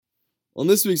On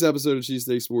this week's episode of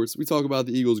Cheesesteak Sports, we talk about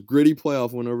the Eagles' gritty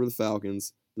playoff win over the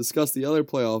Falcons, discuss the other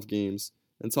playoff games,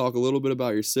 and talk a little bit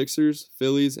about your Sixers,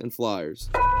 Phillies, and Flyers.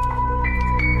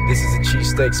 This is a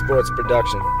Cheesesteak Sports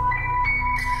production.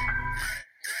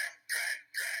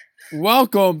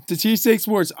 Welcome to Cheesesteak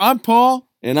Sports. I'm Paul.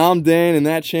 And I'm Dan, and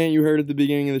that chant you heard at the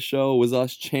beginning of the show was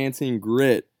us chanting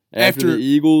grit after the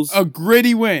Eagles. A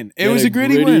gritty win. It was a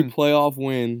gritty win. Playoff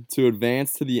win to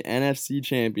advance to the NFC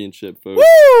Championship, folks.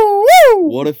 Woo! Woo!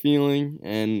 What a feeling,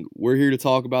 and we're here to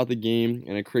talk about the game,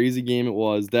 and a crazy game it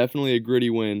was. Definitely a gritty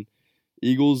win.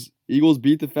 Eagles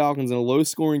beat the Falcons in a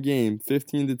low-scoring game,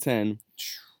 15-10,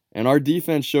 and our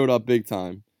defense showed up big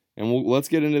time. And let's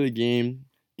get into the game.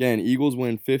 Again, Eagles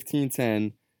win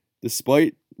 15-10,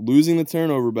 despite losing the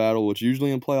turnover battle, which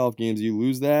usually in playoff games you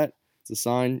lose that. It's a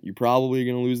sign you're probably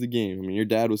going to lose the game. I mean, your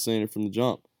dad was saying it from the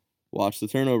jump. Watch the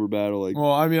turnover battle.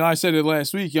 Well, I mean, I said it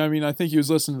last week. I mean, I think he was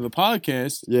listening to the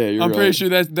podcast. Yeah, you're right. I'm pretty sure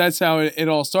that's how it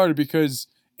all started, because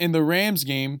in the Rams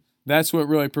game, that's what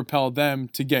really propelled them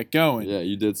to get going. Yeah,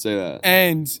 you did say that.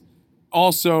 And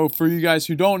also, for you guys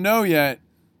who don't know yet,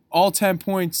 all 10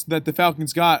 points that the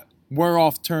Falcons got were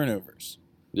off turnovers.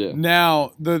 Yeah.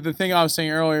 Now, the thing I was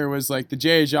saying earlier was like the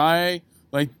Jai,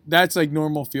 like that's like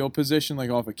normal field position, like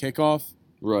off a kickoff.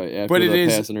 Right, after but the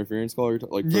pass interference call,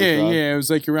 like first drive. Yeah, it was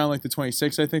like around like the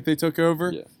 26, I think they took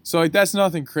over. Yeah. So like that's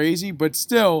nothing crazy, but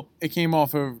still it came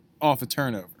off a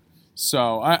turnover.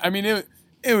 So I mean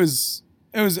it was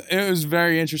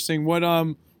very interesting. What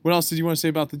else did you want to say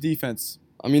about the defense?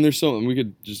 I mean, there's something we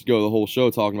could just go the whole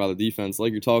show talking about the defense.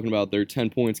 Like you're talking about, their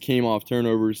 10 points came off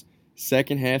turnovers.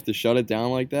 Second half to shut it down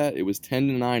like that, it was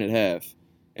 10-9 at half,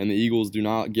 and the Eagles do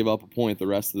not give up a point the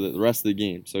rest of the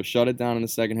game. So shut it down in the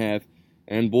second half,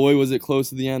 and boy was it close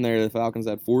to the end there. The Falcons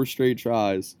had 4 straight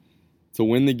tries to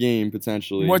win the game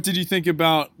potentially. What did you think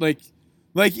about like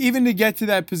even to get to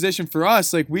that position for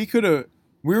us? Like we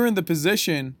were in the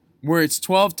position where it's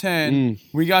 12-10.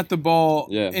 We got the ball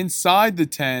inside the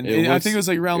 10. I think it was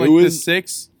like around the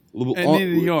 6. And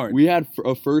needed a yard. We had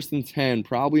a 1st and 10,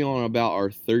 probably on about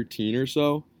our 13 or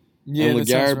so. Yeah, and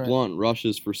LeGarrette right. Blount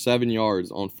rushes for 7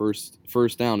 yards on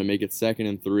first down to make it 2nd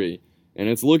and 3. And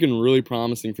it's looking really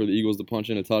promising for the Eagles to punch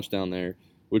in a touchdown there,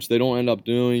 which they don't end up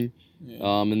doing.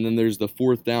 Yeah. And then there's the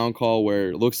 4th down call where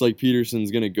it looks like Peterson's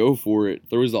going to go for it,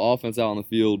 throws the offense out on the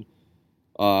field,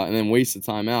 and then wastes the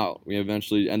timeout. We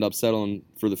eventually end up settling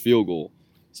for the field goal.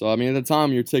 So, I mean, at the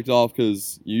time, you're ticked off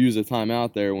because you use a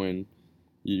timeout there when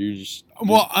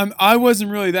I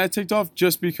wasn't really that ticked off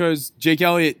just because Jake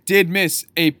Elliott did miss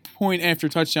a point after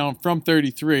touchdown from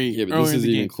 33. Yeah, but this is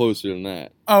even closer than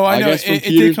that. Oh, I know. It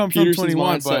did come from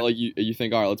 21. Mindset, but like you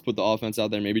think, all right, let's put the offense out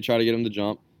there. Maybe try to get them to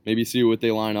jump. Maybe see what they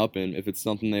line up in. If it's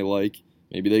something they like,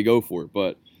 maybe they go for it.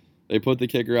 But they put the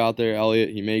kicker out there,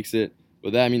 Elliott. He makes it.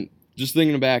 But that, I mean, just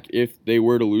thinking back, if they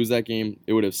were to lose that game,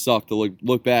 it would have sucked to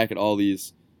look back at all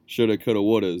these shoulda, coulda,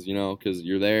 wouldas, because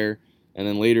you're there. And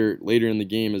then later in the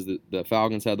game, as the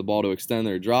Falcons had the ball to extend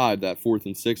their drive, that 4th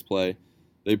and 6 play,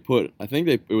 they put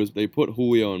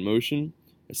Julio in motion.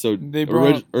 So they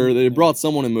brought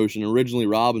someone in motion. Originally,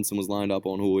 Robinson was lined up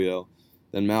on Julio.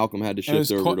 Then Malcolm had to shift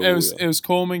over to Julio. It was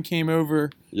Coleman came over.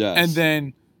 Yes. And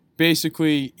then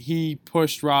basically he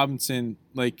pushed Robinson.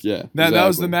 That exactly.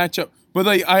 was the matchup. But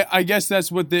I guess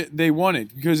that's what they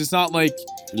wanted, because it's not like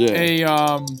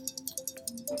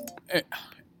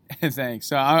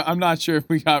Thanks. I'm not sure if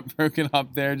we got broken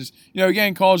up there. Just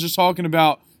again, Cole's just talking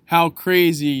about how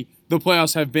crazy the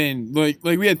playoffs have been. Like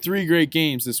we had 3 great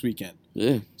games this weekend.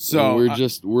 Yeah. So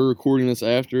we're recording this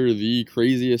after the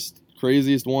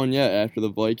craziest one yet. After the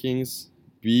Vikings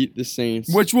beat the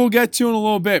Saints, which we'll get to in a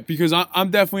little bit, because I'm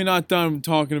definitely not done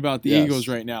talking about the Eagles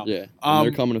right now. Yeah.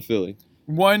 They're coming to Philly.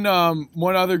 One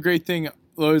other great thing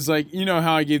was how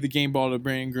I gave the game ball to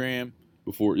Brandon Graham.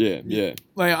 Before, yeah.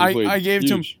 I gave it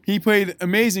to him. He played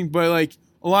amazing, but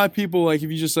a lot of people, if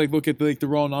you just look at the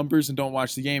raw numbers and don't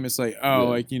watch the game, it's he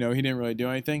didn't really do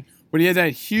anything. But he had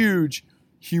that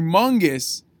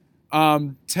humongous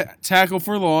tackle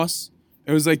for loss.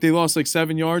 It was they lost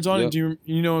 7 yards on it. Do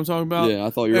you know what I'm talking about? Yeah, I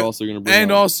thought you were also going to bring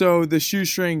and also the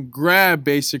shoestring grab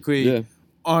basically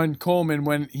on Coleman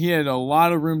when he had a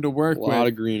lot of room to work with. A lot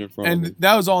of green in front of him. And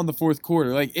that was all in the 4th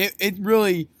quarter. It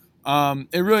really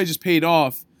just paid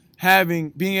off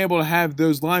being able to have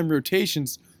those line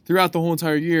rotations throughout the whole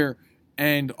entire year,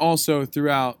 and also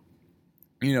throughout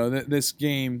this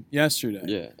game yesterday.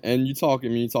 Yeah, and you talk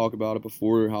about it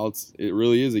before, how it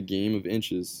really is a game of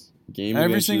inches.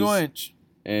 Every single inch.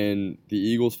 And the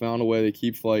Eagles found a way to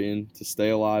keep fighting to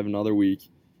stay alive another week.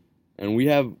 and we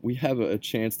have a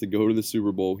chance to go to the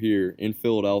Super Bowl here in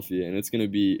Philadelphia, and it's gonna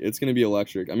be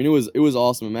electric. I mean, it was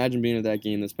awesome. Imagine being at that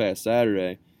game this past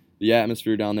Saturday. The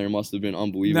atmosphere down there must have been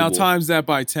unbelievable. Now times that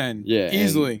by 10. Yeah,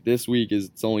 easily. This week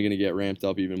it's only gonna get ramped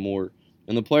up even more,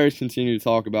 and the players continue to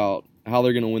talk about how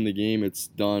they're gonna win the game. It's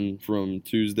done from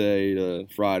Tuesday to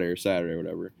Friday or Saturday or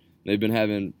whatever. They've been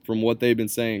having, from what they've been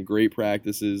saying, great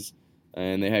practices,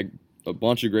 and they had a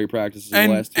bunch of great practices the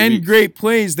last 2 weeks. And great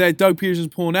plays that Doug Peterson's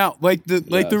pulling out, like the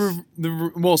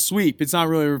sweep. It's not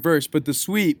really reverse, but the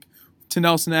sweep to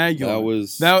Nelson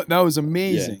Agholor. That was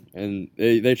amazing. Yeah. And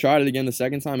they tried it again the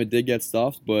second time. It did get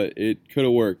stuffed, but it could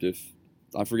have worked if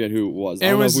I forget who it was. I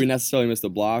don't know if we necessarily missed a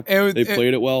block. They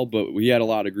played it well, but we had a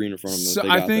lot of green in front of them. So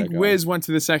I think Wiz went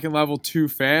to the second level too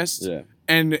fast. Yeah.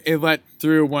 And it let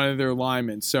through one of their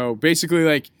linemen. So basically,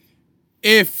 like,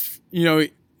 if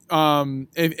the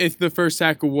first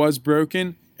tackle was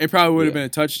broken, it probably would have been a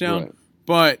touchdown. Right.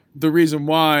 But the reason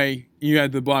why you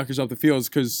had the blockers off the field is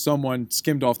because someone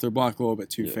skimmed off their block a little bit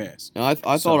too fast. And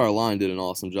I thought our line did an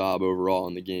awesome job overall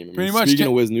in the game. I mean, speaking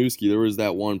of Wisniewski, there was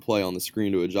that one play on the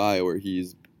screen to Ajayi where he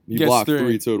blocked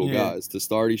 3 total guys. To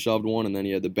start, he shoved one, and then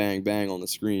he had the bang on the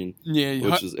screen. Yeah,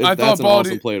 that's an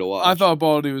awesome play to watch. I thought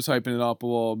Baldy was hyping it up a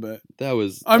little bit. That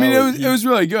was. It was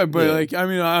really good, but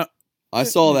I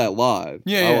saw that live.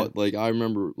 Yeah, I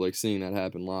remember seeing that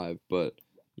happen live, but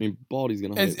I mean, Baldy's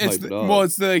gonna hype it up. Well,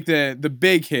 it's the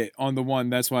big hit on the one.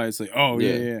 That's why it's like,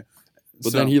 yeah.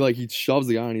 But then he shoves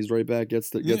the guy and he's right back, gets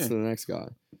to the next guy.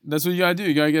 That's what you gotta do.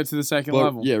 You gotta get to the second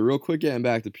level. Yeah, real quick, getting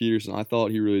back to Peterson, I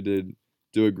thought he really did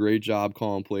do a great job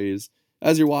calling plays.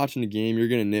 As you're watching the game, you're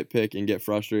gonna nitpick and get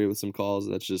frustrated with some calls.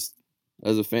 That's just,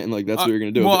 as a fan, that's what you're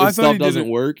gonna do. Well, if stuff doesn't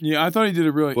work. Yeah, I thought he did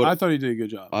a good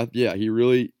job.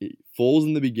 Foles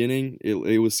in the beginning,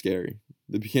 it was scary.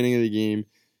 The beginning of the game,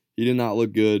 he did not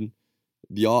look good.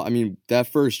 That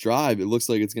first drive, it looks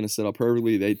like it's going to set up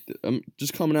perfectly.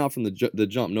 Just coming out from the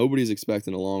jump, nobody's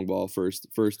expecting a long ball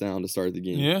first down to start the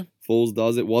game. Yeah, Foles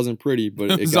does it. Wasn't pretty,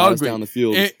 but it got us down the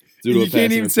field. You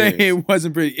can't even say it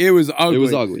wasn't pretty. It was ugly. It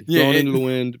was ugly. Yeah, thrown into the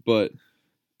wind, but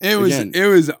it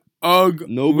was ugly.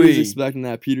 Nobody's expecting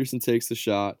that. Peterson takes the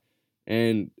shot,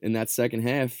 and in that second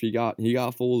half, he got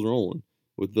Foles rolling.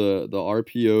 With the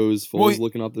RPOs, Foles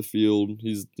looking up the field,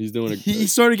 he's doing it. He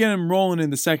started getting him rolling in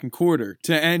the second quarter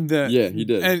to end the. Yeah, he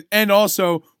did. And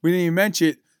also, we didn't even mention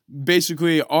it.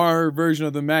 Basically, our version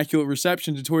of the immaculate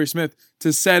reception to Torrey Smith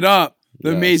to set up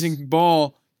the amazing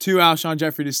ball to Alshon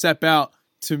Jeffrey to step out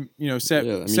to set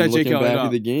Jake Elliott up. Back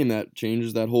of the game, that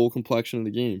changes that whole complexion of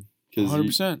the game.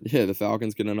 100%. The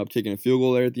Falcons could end up kicking a field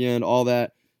goal there at the end, all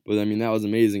that. But that was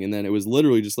amazing. And then it was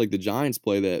literally just like the Giants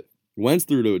play that Wentz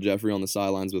threw to Jeffrey on the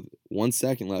sidelines with 1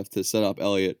 second left to set up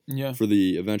Elliott for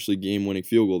the eventually game-winning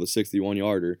field goal, the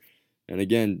 61-yarder. And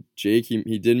again, Jake,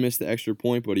 he did miss the extra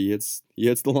point, but he hits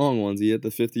the long ones. He hit the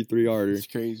 53-yarder. It's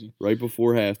crazy. Right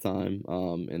before halftime,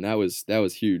 and that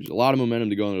was huge. A lot of momentum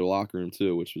to go into the locker room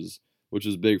too, which was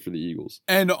big for the Eagles.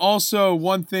 And also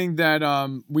one thing that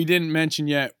we didn't mention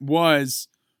yet was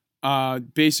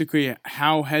basically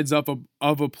how heads up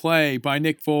of a play by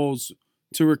Nick Foles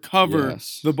to recover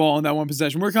the ball in that one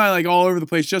possession. We're kind of all over the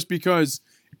place just because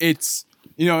it's,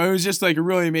 it was just a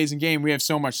really amazing game. We have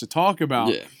so much to talk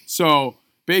about. Yeah. So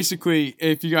basically,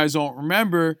 if you guys don't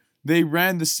remember, they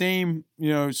ran the same,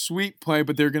 sweep play,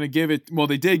 but they're going to give it,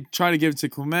 they did try to give it to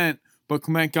Clement, but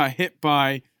Clement got hit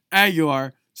by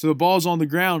Agholor. So the ball's on the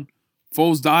ground.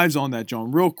 Foles dives on that,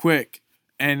 John, real quick.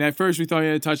 And at first we thought he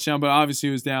had a touchdown, but obviously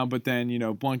he was down. But then,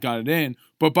 Blunt got it in.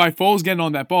 But by Foles getting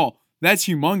on that ball, that's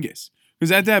humongous.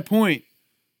 Because at that point,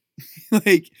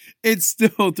 it's still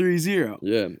 3-0.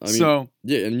 Yeah,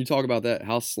 and you talk about that,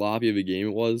 how sloppy of a game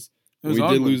it was. We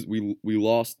ugly. Did lose. We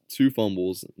lost 2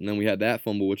 fumbles, and then we had that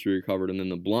fumble which we recovered, and then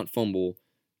the Blunt fumble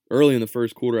early in the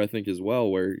first quarter, I think as well,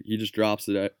 where he just drops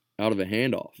it out of a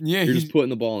handoff. Yeah, you're just putting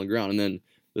the ball on the ground, and then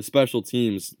the special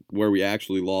teams where we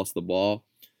actually lost the ball,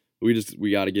 we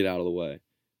got to get out of the way.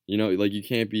 You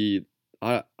can't be.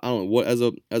 I don't know what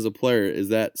as a player, is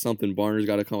that something Barner's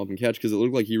got to come up and catch, because it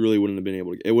looked like he really wouldn't have been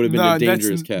able to. It would have been a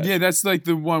dangerous catch. Yeah, that's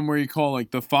the one where you call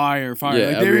the fire.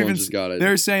 Yeah, everyone just got it.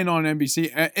 They're saying on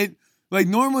NBC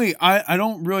normally I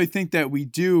don't really think that we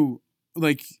do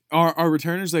our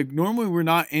returners normally we're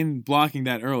not in blocking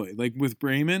that early with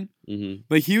Brayman.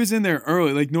 Mm-hmm. He was in there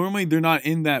early. Normally they're not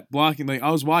in that blocking. I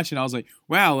was watching, I was like,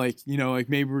 wow,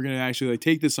 maybe we're gonna actually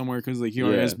take this somewhere because he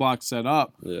already has blocks set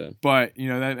up. Yeah. But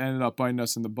that ended up biting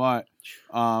us in the butt.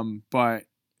 But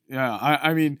yeah,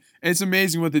 I mean it's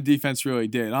amazing what the defense really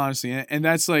did, honestly, and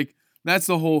that's that's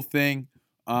the whole thing.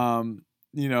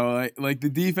 The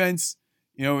defense,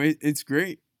 it's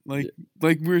great. Like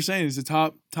we were saying, it's a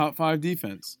top 5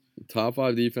 defense. Top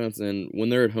 5 defense, and when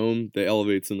they're at home, they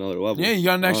elevate to another level. Yeah, you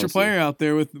got an extra player out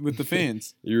there with the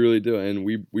fans. You really do, and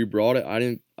we brought it. I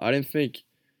didn't think.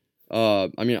 I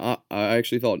mean, I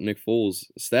actually thought Nick Foles,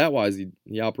 stat wise, he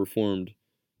outperformed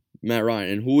Matt Ryan,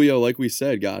 and Julio, like we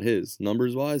said, got his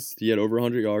numbers wise. He had over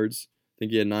 100 yards. I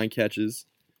think he had 9 catches,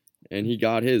 and he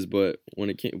got his. But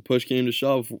when push came to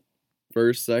shove,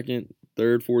 first, second,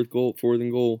 third, fourth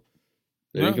and goal.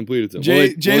 They didn't complete it to him.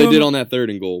 They did on that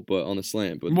 3rd and goal, but on the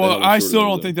slant. But I still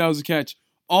don't think that was a catch.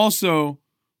 Also,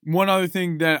 one other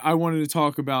thing that I wanted to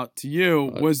talk about to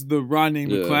you was the Rodney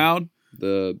McLeod.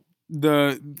 The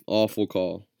awful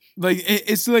call. Like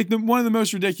it's like one of the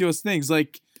most ridiculous things.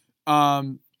 Like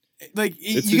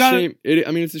it's a shame.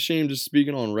 It's a shame just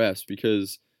speaking on refs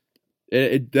because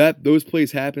those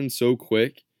plays happen so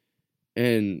quick,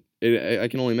 and I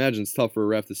can only imagine it's tough for a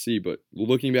ref to see, but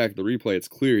looking back at the replay, it's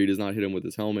clear he does not hit him with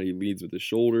his helmet. He leads with his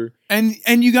shoulder. And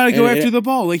you got to go after the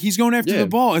ball. Like, he's going after the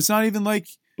ball. It's not even like...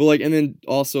 But, and then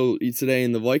also today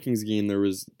in the Vikings game, there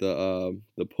was the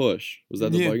push. Was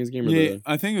that the Vikings game? Or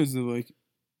I think it was the Vikings.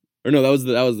 Or no, that was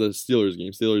the Steelers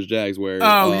game, Steelers-Jags, where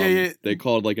they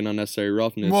called an unnecessary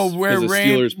roughness. Well,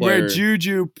 where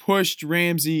Juju pushed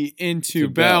Ramsey into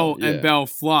Bell and Bell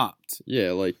flopped.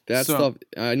 Yeah, that stuff.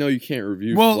 I know you can't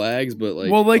review flags, but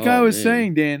I was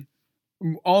saying, Dan.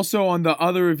 Also on the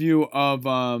other review of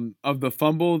the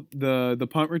fumble, the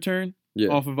punt return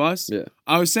off of us. Yeah.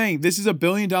 I was saying this is $1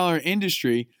 billion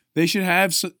industry. They should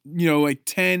have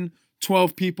 10,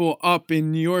 12 people up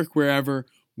in New York, wherever,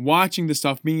 watching the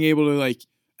stuff, being able to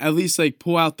at least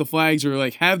pull out the flags or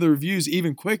have the reviews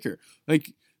even quicker. With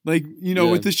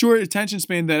the short attention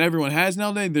span that everyone has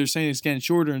nowadays, they're saying it's getting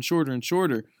shorter and shorter and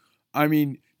shorter. I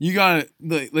mean, you gotta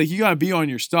be on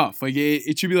your stuff.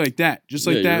 It should be like that, just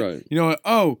like that. Right. You know what?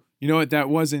 Oh, you know what? That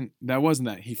wasn't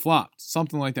that. He flopped,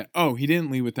 something like that. Oh, he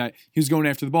didn't lead with that. He was going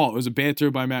after the ball. It was a bad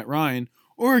throw by Matt Ryan,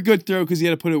 or a good throw because he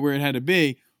had to put it where it had to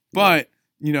be. But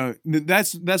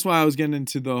that's why I was getting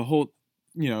into the whole.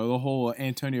 The whole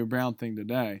Antonio Brown thing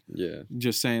today. Yeah.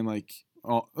 Just saying,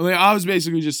 I was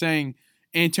basically just saying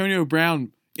Antonio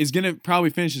Brown is going to probably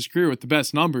finish his career with the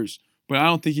best numbers, but I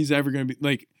don't think he's ever going to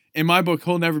be, in my book,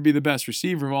 he'll never be the best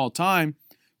receiver of all time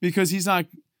because he's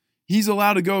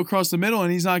allowed to go across the middle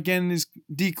and he's not getting his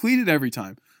decleated every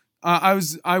time.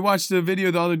 I watched a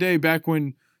video the other day back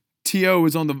when T.O.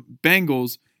 was on the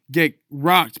Bengals get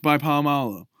rocked by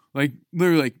Palomalo.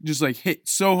 Literally, just hit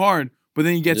so hard. But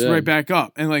then he gets right back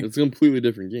up, and it's a completely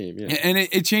different game. Yeah, and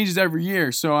it changes every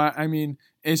year. So I mean,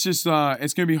 it's just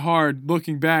it's gonna be hard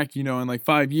looking back, in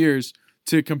 5 years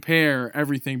to compare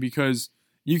everything because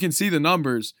you can see the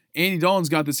numbers. Andy Dalton's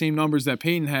got the same numbers that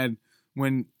Peyton had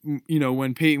when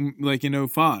Peyton in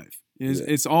 05.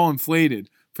 It's all inflated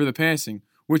for the passing,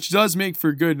 which does make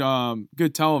for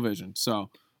good television. So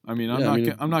I mean,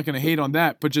 I'm not gonna hate on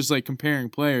that, but just comparing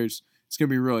players, it's gonna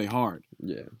be really hard.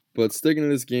 Yeah. But sticking to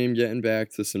this game, getting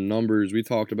back to some numbers we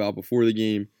talked about before the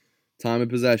game, time of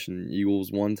possession.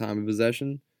 Eagles won time of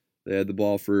possession. They had the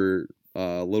ball for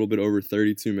a little bit over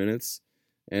 32 minutes,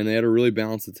 and they had a really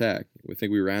balanced attack. I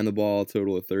think we ran the ball a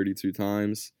total of 32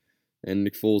 times, and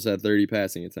Nick Foles had 30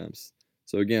 passing attempts.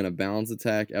 So again, a balanced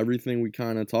attack, everything we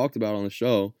kind of talked about on the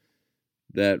show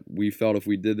that we felt if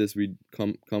we did this, we'd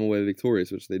come away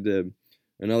victorious, which they did.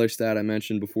 Another stat I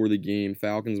mentioned before the game,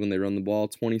 Falcons, when they run the ball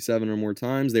 27 or more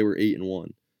times, they were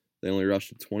 8-1. They only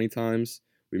rushed it 20 times.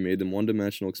 We made them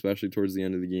one-dimensional, especially towards the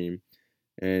end of the game.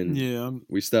 And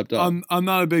we stepped up. I'm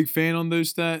not a big fan on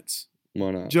those stats.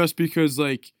 Why not? Just because,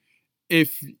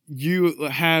 if you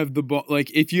have the ball,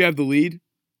 if you have the lead,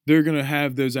 they're going to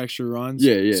have those extra runs.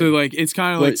 Yeah. So, it's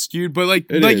kind of skewed. But,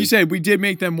 you said, we did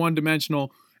make them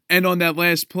one-dimensional. And on that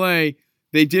last play,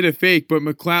 they did a fake, but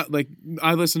McLeod,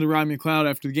 I listened to Rodney McLeod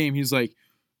after the game. He's like,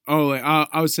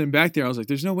 I was sitting back there. I was like,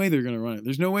 there's no way they're going to run it.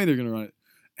 There's no way they're going to run it.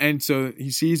 And so he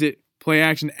sees it, play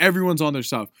action. Everyone's on their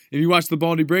stuff. If you watch the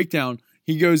Baldy breakdown,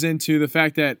 he goes into the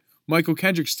fact that Michael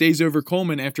Kendrick stays over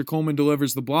Coleman after Coleman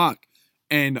delivers the block.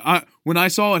 And when I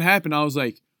saw it happen, I was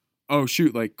like, oh,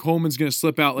 shoot, Coleman's going to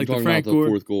slip out the Frank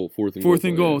Gore. Fourth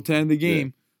and goal to end the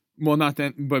game. Yeah. Well, not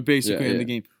that, but basically end the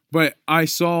game. But I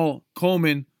saw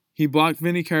Coleman. He blocked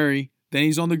Vinny Curry. Then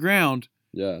he's on the ground.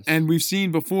 Yes. And we've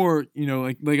seen before,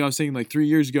 like I was saying, 3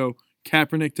 years ago,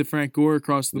 Kaepernick to Frank Gore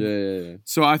across the. Yeah.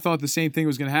 So I thought the same thing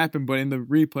was going to happen, but in the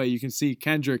replay, you can see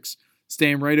Kendricks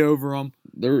staying right over him.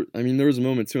 There was a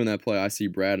moment too in that play. I see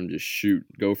Bradham just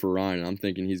go for Ryan, and I'm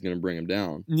thinking he's going to bring him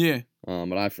down. Yeah.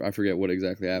 But I forget what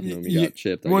exactly happened to him. He got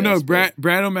chipped.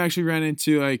 Bradham actually ran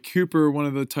into Cooper, one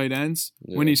of the tight ends,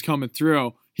 when he's coming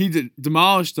through. He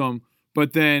demolished him.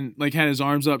 but then like had his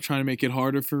arms up trying to make it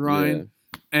harder for Ryan,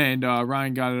 and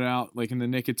Ryan got it out like in the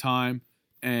nick of time.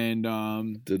 And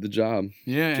did the job.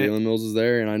 Yeah. Jalen Mills is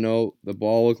there, and I know the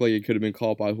ball looked like it could have been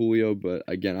caught by Julio, but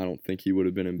again, I don't think he would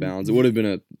have been in bounds. It would have been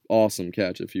an awesome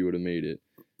catch if he would have made it.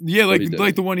 Yeah,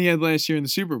 like the one he had last year in the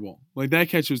Super Bowl. Like that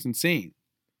catch was insane.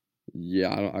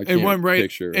 Yeah, I can't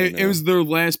picture it. It was their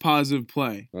last positive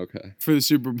play. Okay. For the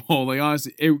Super Bowl, like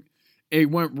honestly, it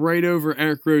went right over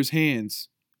Eric Rowe's hands,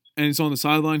 and it's on the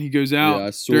sideline. He goes out.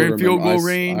 Yeah, they're in field goal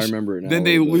range. I remember it now. Then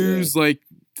they lose like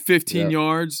 15 Yep.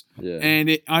 yards. Yeah. And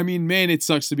it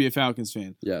sucks to be a Falcons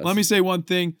fan. Yes. Let me say one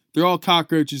thing. They're all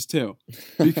cockroaches too.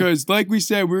 Because like we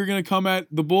said, we were going to come at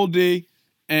the Bull D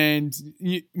and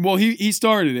he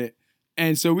started it.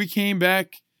 And so we came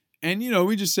back and,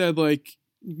 we just said like,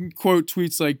 quote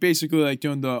tweets, like basically like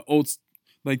doing the old,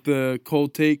 like the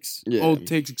cold takes, old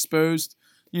takes exposed,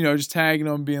 just tagging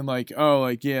them being like, oh,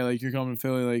 like, yeah, like you're coming to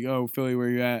Philly, like, oh, Philly, where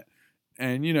you at?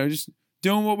 And, just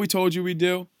doing what we told you we'd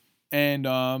do. And,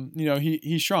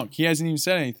 he shrunk. He hasn't even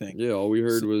said anything. Yeah, all we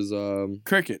heard was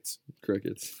crickets.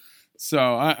 Crickets. So,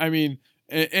 I mean,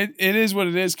 it is what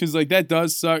it is because, like, that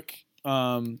does suck,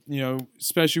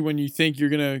 especially when you think you're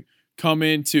going to come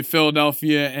into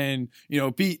Philadelphia and,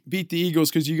 beat the Eagles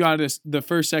because you got the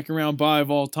first, second round bye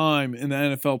of all time in the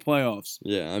NFL playoffs.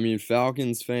 Yeah, I mean,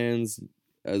 Falcons fans,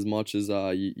 as much as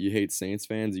you hate Saints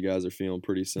fans, you guys are feeling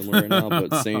pretty similar right now.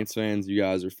 But Saints fans, you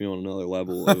guys are feeling another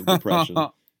level of depression.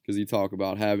 Because you talk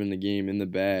about having the game in the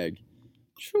bag.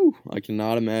 Whew, I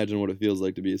cannot imagine what it feels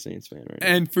like to be a Saints fan right now.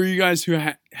 And for you guys who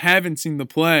haven't seen the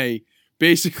play,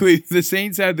 basically the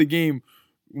Saints had the game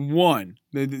won.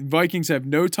 The Vikings have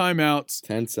no timeouts.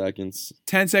 10 seconds.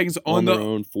 10 seconds on their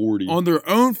own 40. On their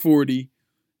own 40.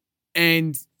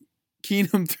 And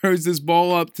Keenum throws this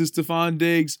ball up to Stephon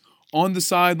Diggs on the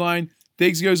sideline.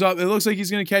 Diggs goes up. It looks like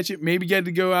he's going to catch it, maybe get it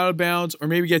to go out of bounds, or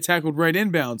maybe get tackled right in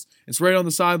bounds. It's right on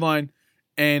the sideline.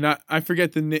 And I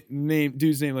forget the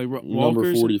dude's name, like Walker.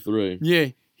 Number 43. Yeah,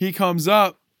 he comes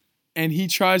up and he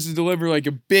tries to deliver like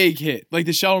a big hit, like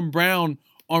the Sheldon Brown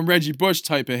on Reggie Bush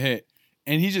type of hit,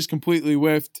 and he just completely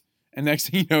whiffed. And next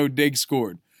thing you know, Diggs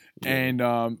scored. Yeah. And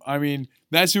I mean,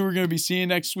 that's who we're going to be seeing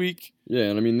next week. Yeah,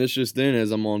 and I mean, this just in,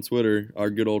 as I'm on Twitter, our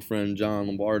good old friend John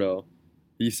Lombardo,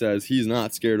 he says he's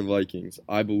not scared of Vikings.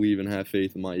 I believe and have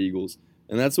faith in my Eagles,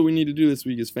 and that's what we need to do this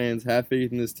week as fans. Have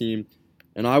faith in this team.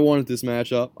 And I wanted this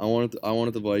matchup. I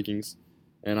wanted the Vikings,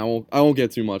 and I won't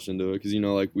get too much into it because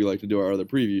like we like to do our other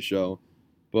preview show.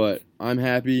 But I'm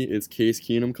happy it's Case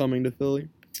Keenum coming to Philly,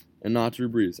 and not Drew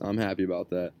Brees. I'm happy about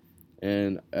that.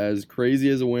 And as crazy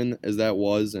as a win as that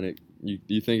was, and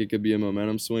you think it could be a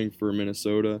momentum swing for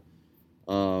Minnesota.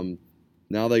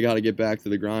 Now they got to get back to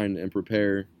the grind and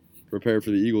prepare for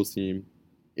the Eagles team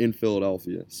in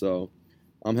Philadelphia. So.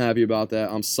 I'm happy about that.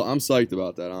 I'm psyched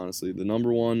about that, honestly. The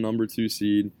number 1, number 2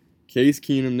 seed, Case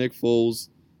Keenum, Nick Foles,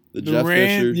 Jeff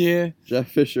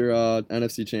Fisher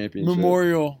NFC Championship.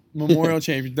 Memorial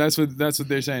Champion. That's what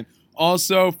they're saying.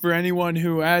 Also, for anyone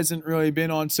who hasn't really been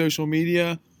on social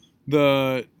media,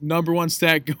 the number 1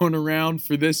 stat going around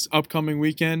for this upcoming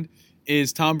weekend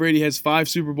is Tom Brady has 5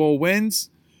 Super Bowl wins.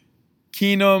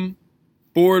 Keenum,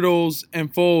 Bortles,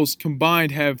 and Foles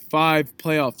combined have 5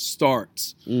 playoff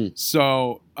starts.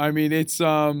 So, I mean, it's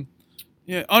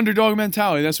underdog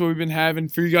mentality. That's what we've been having.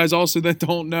 For you guys also that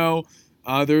don't know,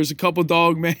 there's a couple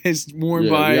dog masks worn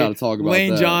by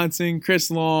Lane Johnson, Chris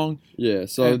Long. Yeah,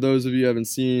 so those of you who haven't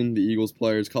seen, the Eagles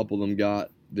players, a couple of them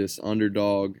got this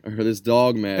underdog, or this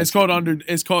dog mask.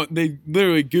 They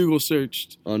literally Google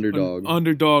searched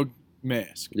underdog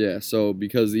mask. Yeah, so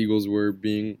because the Eagles were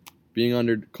being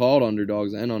called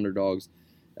underdogs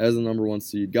as the number 1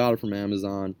 seed, got it from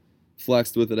Amazon,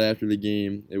 flexed with it after the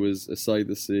game. It was a sight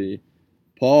to see.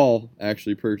 Paul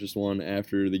actually purchased one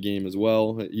after the game as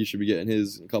well. He should be getting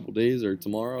his in a couple days or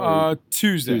tomorrow.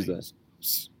 Tuesday.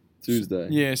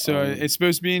 Yeah, so it's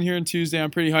supposed to be in here on Tuesday.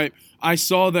 I'm pretty hyped. I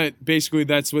saw that basically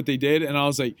that's what they did, and I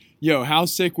was like, yo, how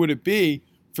sick would it be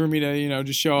for me to,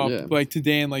 just show up like to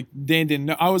Dan. Like Dan didn't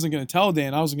know. I wasn't going to tell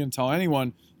Dan. I wasn't going to tell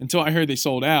anyone until I heard they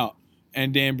sold out.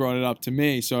 And Dan brought it up to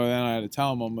me, so then I had to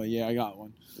tell him. I'm like, yeah, I got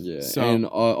one. Yeah, so, and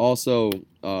also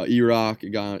E-Rock, a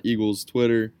guy on Eagles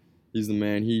Twitter, he's the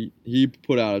man. He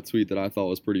put out a tweet that I thought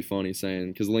was pretty funny,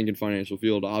 saying, because Lincoln Financial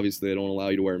Field, obviously they don't allow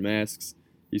you to wear masks.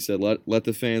 He said, let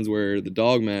the fans wear the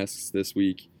dog masks this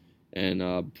week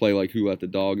and play like who let the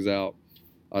dogs out.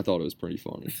 I thought it was pretty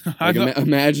funny. Like,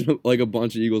 imagine like a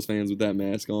bunch of Eagles fans with that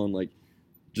mask on, like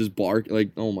just bark.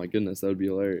 Like, oh my goodness, that would be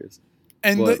hilarious.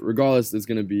 But regardless, it's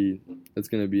gonna be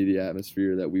the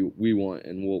atmosphere that we want,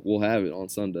 and we'll have it on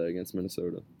Sunday against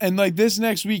Minnesota. And like this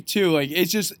next week too, like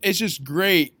it's just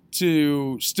great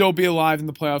to still be alive in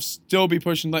the playoffs, still be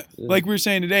pushing. Like we were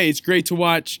saying today, it's great to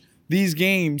watch these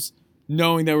games,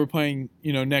 knowing that we're playing,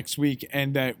 next week,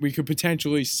 and that we could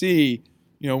potentially see,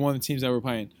 one of the teams that we're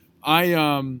playing.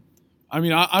 I'm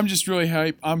just really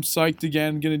hyped. I'm psyched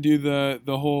again. Gonna do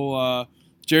the whole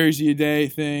jersey a day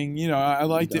thing. I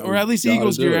liked it, or at least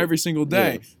Eagles gear every single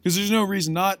day, because there's no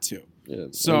reason not to. Yeah.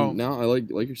 So and now I like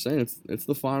you're saying, it's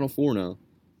the Final Four now.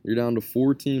 You're down to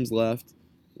 4 teams left.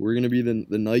 We're gonna be the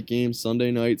night game Sunday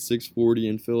night, 6:40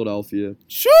 in Philadelphia.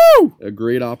 Shoo! A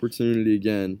great opportunity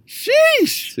again.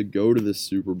 Sheesh! To go to the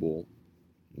Super Bowl,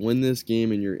 win this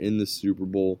game, and you're in the Super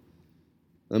Bowl.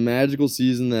 A magical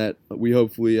season that we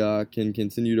hopefully can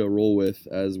continue to roll with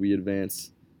as we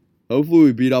advance. Hopefully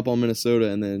we beat up on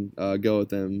Minnesota and then go with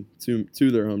them to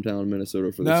their hometown,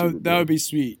 Minnesota, for the Super Bowl. That would be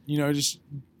sweet. just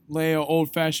lay an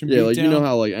old-fashioned beat down. Yeah, you know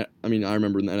how, I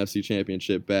remember in the NFC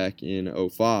Championship back in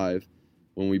 2005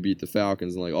 when we beat the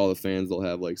Falcons, and, all the fans, they'll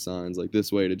have, signs,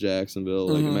 this way to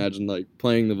Jacksonville. Imagine,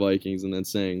 playing the Vikings and then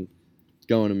saying,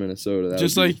 going to Minnesota.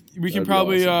 Just we can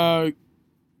probably awesome.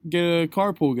 Get a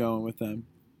carpool going with them.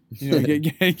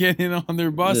 Get in on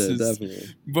their buses. Yeah,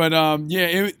 definitely. But,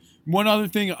 one other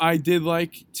thing I did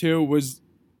like, too, was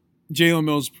Jalen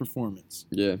Mills' performance.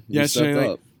 Yeah,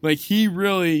 yesterday. He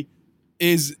really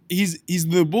is – he's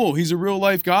the bull. He's a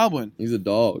real-life goblin. He's a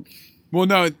dog. Well,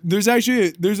 no, there's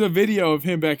a video of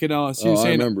him back at LSU saying,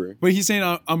 I remember. But he's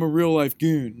saying I'm a real-life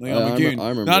goon. I'm a goon. I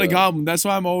remember not a goblin. That's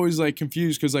why I'm always,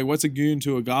 confused, because, what's a goon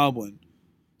to a goblin?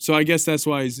 So I guess that's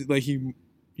why he's, he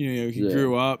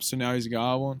grew up, so now he's a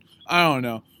goblin. I don't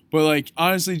know. But,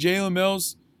 honestly, Jalen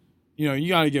Mills, you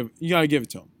gotta give it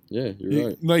to him. Yeah,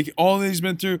 you're right. All that he's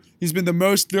been through, he's been the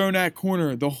most thrown at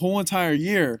corner the whole entire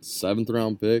year. 7th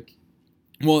round pick.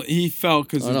 Well, he fell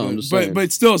because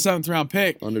but still a 7th round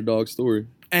pick. Underdog story.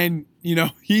 And,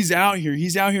 he's out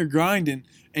here grinding,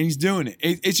 and he's doing it.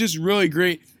 It's just really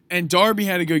great. And Darby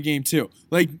had a good game, too.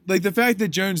 The fact that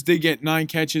Jones did get 9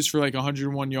 catches for,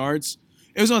 101 yards,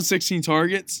 it was on 16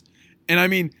 targets.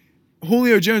 And,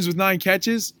 Julio Jones with 9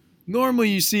 catches, normally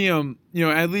you see him,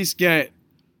 at least get,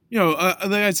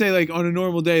 I'd say, on a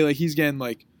normal day, he's getting,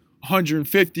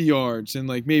 150 yards and,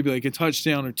 maybe, a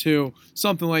touchdown or 2,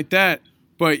 something like that.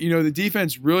 But, the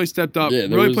defense really stepped up,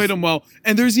 played him well.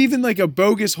 And there's even, a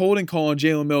bogus holding call on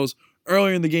Jalen Mills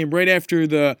earlier in the game, right after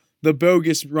the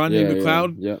bogus run in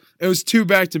McLeod. Yeah. It was 2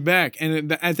 back-to-back.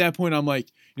 And at that point, I'm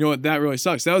like, you know what, that really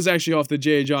sucks. That was actually off the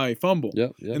J.J. fumble.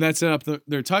 Yep. And that set up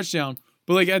their touchdown.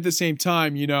 But, at the same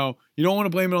time, you don't want to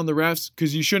blame it on the refs,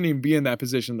 because you shouldn't even be in that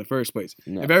position in the first place.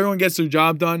 No. If everyone gets their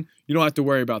job done, you don't have to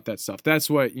worry about that stuff. That's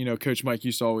what, Coach Mike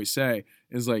used to always say,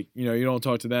 is you don't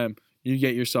talk to them. You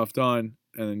get your stuff done,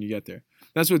 and then you get there.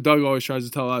 That's what Doug always tries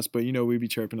to tell us, but, we be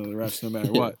chirping to the refs no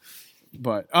matter what.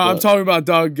 But I'm talking about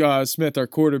Doug Smith, our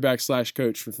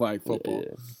quarterback/coach for flag football.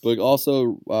 Yeah. But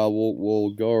also,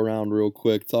 we'll go around real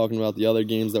quick talking about the other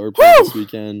games that were played this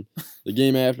weekend. The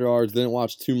game after ours, didn't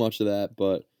watch too much of that,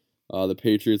 but the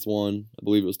Patriots won. I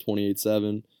believe it was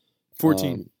 28-7.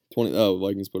 14.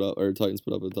 Titans put up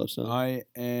a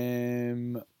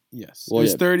touchdown. Yes. Well, it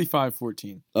was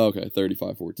 35-14. Okay,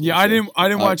 35-14. Yeah, I didn't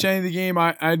watch any of the game.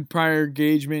 I had prior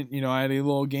engagement. I had a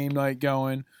little game night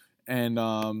going. And,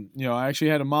 I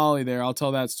actually had a Molly there. I'll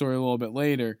tell that story a little bit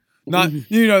later. Not,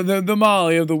 the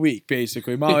Molly of the week,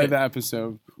 basically. Molly of the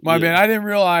episode. My bad. I didn't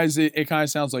realize it kind of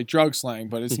sounds like drug slang,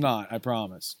 but it's not. I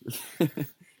promise.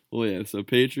 Well, yeah. So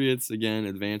Patriots, again,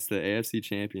 advanced to the AFC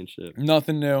Championship.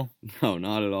 Nothing new. No,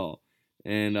 not at all.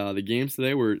 And the games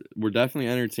today were definitely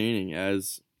entertaining,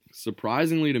 as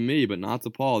surprisingly to me, but not to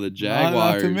Paul, the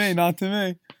Jaguars. Not to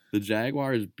me. The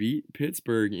Jaguars beat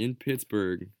Pittsburgh in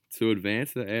Pittsburgh to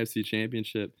advance to the AFC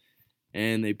Championship,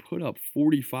 and they put up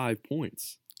 45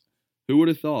 points. Who would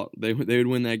have thought they would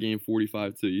win that game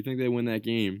 45-2? You think they win that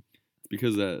game? It's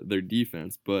because of their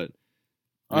defense, but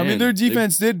man, their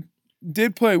defense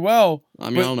did play well. I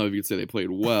don't know if you could say they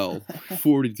played well.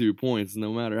 42 points,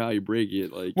 no matter how you break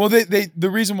it. Well, the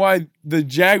reason why the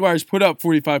Jaguars put up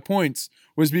 45 points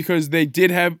was because their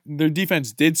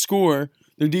defense did score.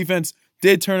 Their defense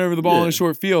did turn over the ball in a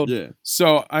short field. Yeah.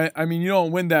 So, you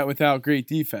don't win that without great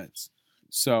defense.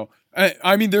 So,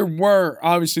 there were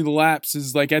obviously the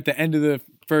lapses, at the end of the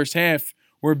first half,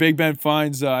 where Big Ben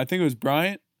finds, I think it was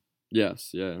Bryant.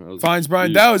 Yes, yeah. Finds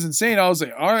Bryant. That was insane. I was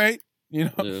like, all right.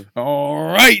 All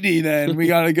righty then. We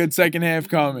got a good second half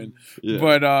coming. Yeah.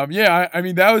 But,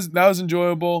 that was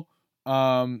enjoyable.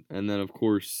 And then, of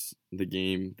course, the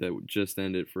game that just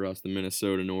ended for us, the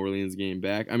Minnesota-New Orleans game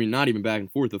back. I mean, not even back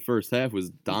and forth. The first half was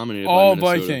dominated by Minnesota.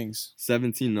 All Vikings.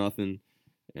 17-0.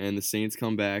 And the Saints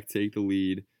come back, take the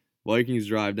lead. Vikings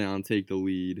drive down, take the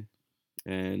lead.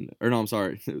 I'm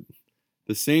sorry.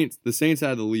 The Saints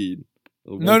had the lead.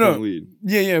 Lead.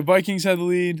 Yeah. Vikings had the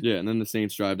lead. Yeah, and then the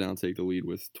Saints drive down, take the lead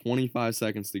with 25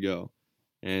 seconds to go.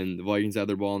 And the Vikings had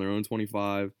their ball on their own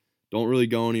 25. Don't really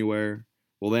go anywhere.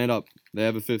 Well, they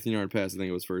have a 15-yard pass. I think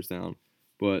it was first down.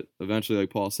 But eventually, like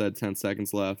Paul said, 10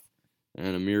 seconds left.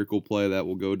 And a miracle play that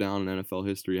will go down in NFL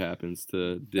history happens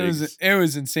to Diggs. It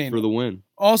was insane. For the win.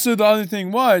 Also, the other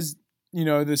thing was,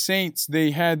 the Saints,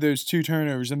 they had those 2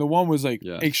 turnovers, and the one was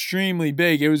extremely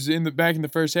big. It was back in the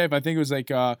first half. I think it was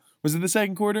was it the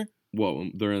second quarter?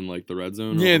 What, they're in the red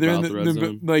zone? Yeah, they're in the red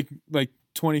zone? like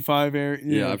 25 area.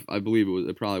 Yeah, I believe it was.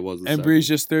 It probably was. And Breeze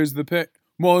just throws the pick.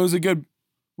 Well, it was a good.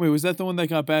 Wait, was that the one that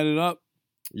got batted up?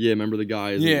 Yeah, remember the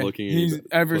guy isn't looking. He's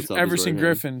Everson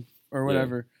Griffin or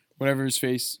whatever, whatever his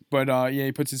face. But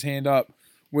he puts his hand up,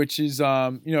 which is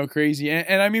crazy.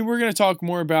 And I mean, we're gonna talk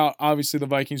more about obviously the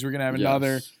Vikings. We're gonna have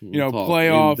another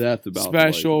playoff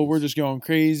special. We're just going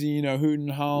crazy, hooting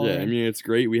and hollering. Yeah, I mean it's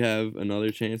great. We have another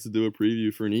chance to do a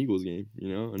preview for an Eagles game.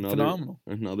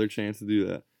 Another chance to do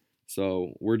that.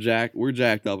 So we're jacked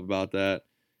up about that.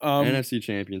 NFC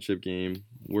Championship game.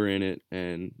 We're in it,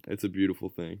 and it's a beautiful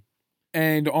thing.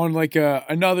 And on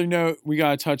another note, we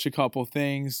gotta touch a couple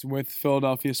things with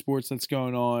Philadelphia sports that's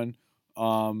going on.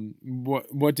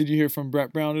 What did you hear from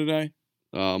Brett Brown today?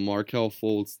 Markelle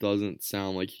Fultz doesn't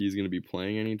sound like he's going to be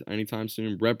playing anytime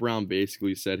soon. Brett Brown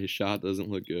basically said his shot doesn't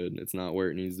look good. It's not where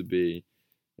it needs to be.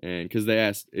 And because they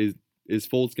asked, is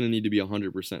Fultz going to need to be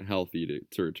 100% healthy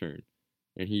to return?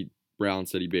 And Brown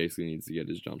said he basically needs to get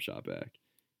his jump shot back,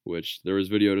 which there was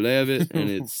video today of it, and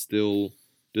it still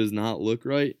does not look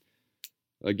right.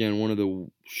 Again, one of the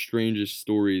strangest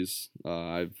stories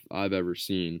I've ever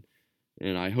seen.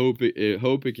 And I hope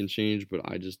it can change, but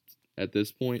I just, at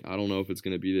this point, I don't know if it's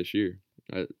going to be this year.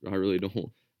 I really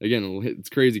don't. Again, it's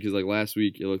crazy because last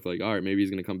week it looked like, all right, maybe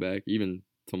he's going to come back even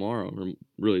tomorrow or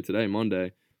really today,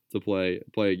 Monday, to play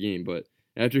a game. But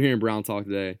after hearing Brown talk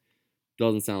today,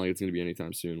 doesn't sound like it's going to be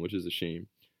anytime soon, which is a shame.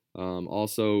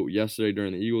 Also, yesterday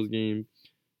during the Eagles game,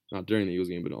 not during the Eagles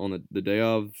game, but on the day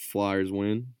of, Flyers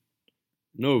win.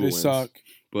 Nova wins. They suck.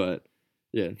 But,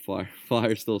 yeah,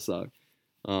 Flyers still suck.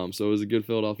 So it was a good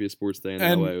Philadelphia sports day in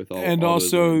that way with all. And all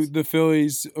also those the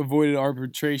Phillies avoided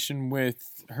arbitration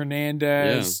with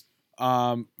Hernandez,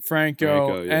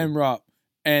 Franco, and Rupp.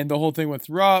 And the whole thing with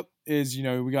Rupp is,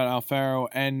 we got Alfaro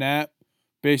and Knapp.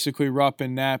 Basically, Rupp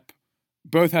and Knapp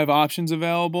both have options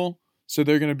available, so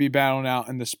they're going to be battling out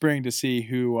in the spring to see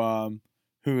who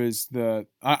is the.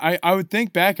 I would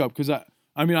think backup because I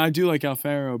do like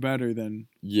Alfaro better than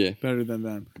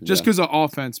them, just because of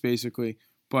offense basically.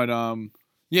 But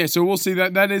so we'll see.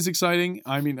 That is exciting.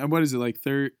 I mean, what is it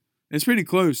third? It's pretty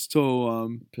close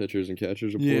till pitchers and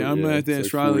catchers report. Yeah, I'm gonna have to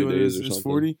ask Riley what it is. It's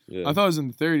 40. Yeah. I thought it was in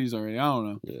the 30s already. I don't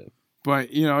know. Yeah. But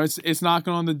it's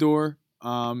knocking on the door.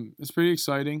 It's pretty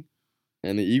exciting.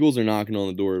 And the Eagles are knocking on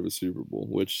the door of a Super Bowl,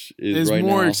 which is right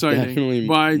more now exciting.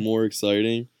 Definitely more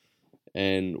exciting.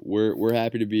 And we're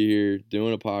happy to be here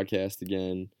doing a podcast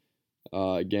again.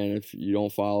 Again, if you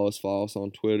don't follow us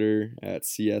on Twitter at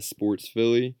CS Sports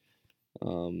Philly,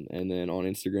 and then on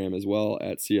Instagram as well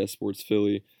at CS Sports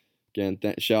Philly. Again,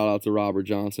 shout out to Robert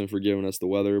Johnson for giving us the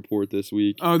weather report this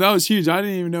week. Oh, that was huge! I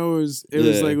didn't even know it was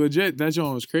legit. That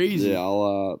joint was crazy. Yeah,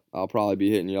 I'll probably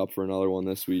be hitting you up for another one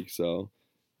this week. So.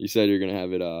 You said you're gonna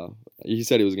have it. He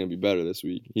said it was gonna be better this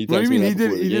week. What do you mean? He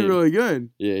did really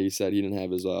good. Yeah, he said he didn't have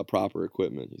his proper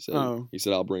equipment. He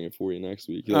said I'll bring it for you next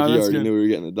week. He already knew we were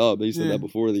getting the dub. He said that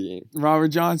before the game. Robert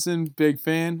Johnson, big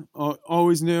fan.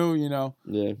 Always knew,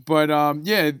 Yeah. But do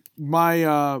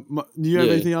you have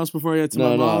anything else before I get to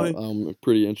my volley? I'm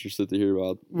pretty interested to hear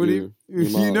about. What do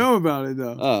you know about it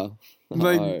though?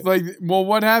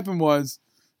 What happened was.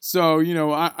 So,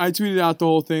 I tweeted out the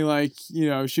whole thing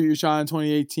shoot your shot in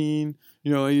 2018,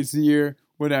 it's the year,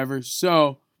 whatever.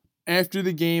 So, after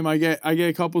the game, I get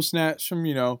a couple snaps from,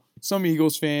 some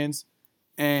Eagles fans.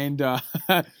 And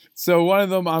so one of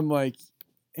them, I'm like,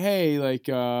 hey,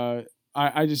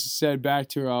 I just said back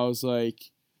to her, I was like,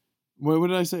 what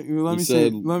did I say? Let me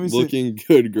say. Looking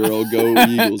good, girl. Go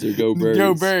Eagles or go Birds.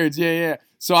 Go Birds, yeah.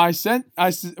 So I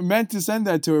meant to send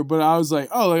that to her, but I was like,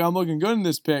 oh, I'm looking good in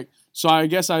this pic. So I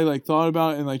guess I thought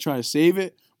about it and tried to save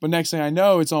it. But next thing I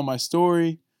know, it's on my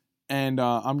story. and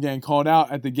I'm getting called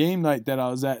out at the game night that I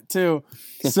was at too.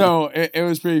 So it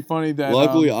was pretty funny that.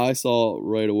 Luckily, I saw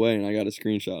right away and I got a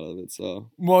screenshot of it. So.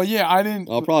 Well, yeah, I didn't.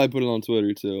 I'll probably put it on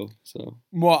Twitter too. So.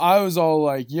 Well, I was all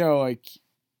like, "Yo, like,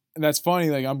 that's funny.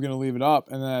 Like, I'm gonna leave it up,"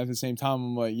 and then at the same time,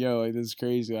 I'm like, "Yo, like, this is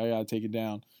crazy. I gotta take it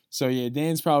down." So yeah,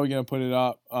 Dan's probably gonna put it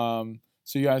up.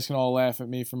 So you guys can all laugh at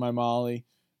me for my Molly.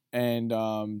 And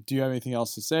do you have anything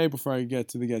else to say before I get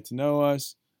to know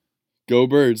us? Go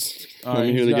Birds! I'm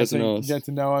here to get to know us. Get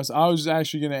to know us. I was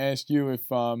actually going to ask you if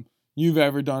you've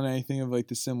ever done anything of like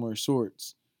the similar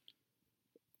sorts.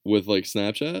 With like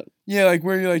Snapchat? Yeah, like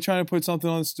where you're like trying to put something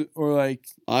on, or like.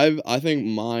 I think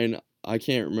mine. I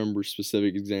can't remember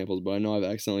specific examples, but I know I've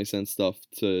accidentally sent stuff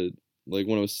to like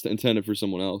when it was intended for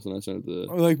someone else, and I sent it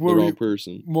to like, the wrong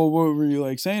person. Well, what were you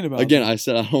like saying about? Again, I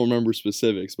said I don't remember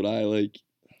specifics, but I like.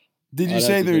 Did you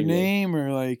say their name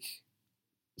or like?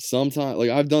 Sometimes,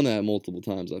 like I've done that multiple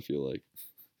times. I feel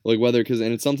like whether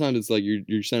and sometimes it's like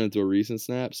you're sending it to a recent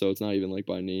snap, so it's not even like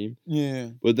by name. Yeah.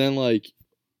 But then like,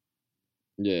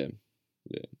 yeah.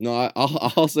 No,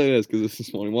 I'll say this because this is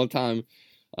funny. One time,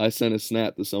 I sent a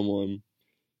snap to someone,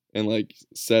 and like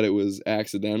said it was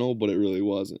accidental, but it really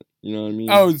wasn't. You know what I mean?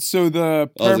 Oh, so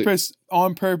the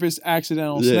on purpose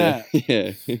accidental snap.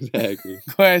 Yeah, exactly.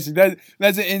 Classic.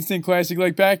 That's an instant classic.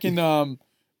 Like back in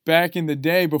the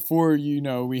day before,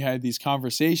 we had these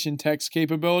conversation text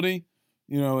capability,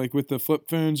 like with the flip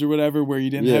phones or whatever, where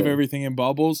you didn't have everything in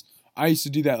bubbles. I used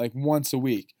to do that like once a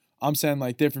week. I'm sending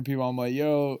like different people. I'm like,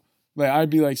 yo, like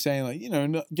I'd be like saying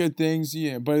like, good things.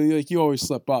 Yeah. But like you always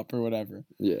slip up or whatever.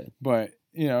 Yeah. But,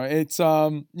 it's,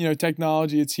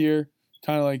 technology, it's here.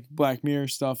 Kind of like Black Mirror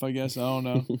stuff, I guess. I don't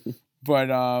know. But,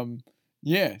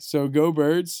 yeah. So go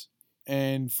Birds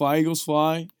and fly Eagles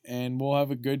fly. And we'll have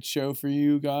a good show for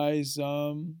you guys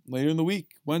later in the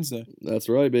week, Wednesday. That's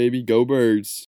right, baby. Go Birds.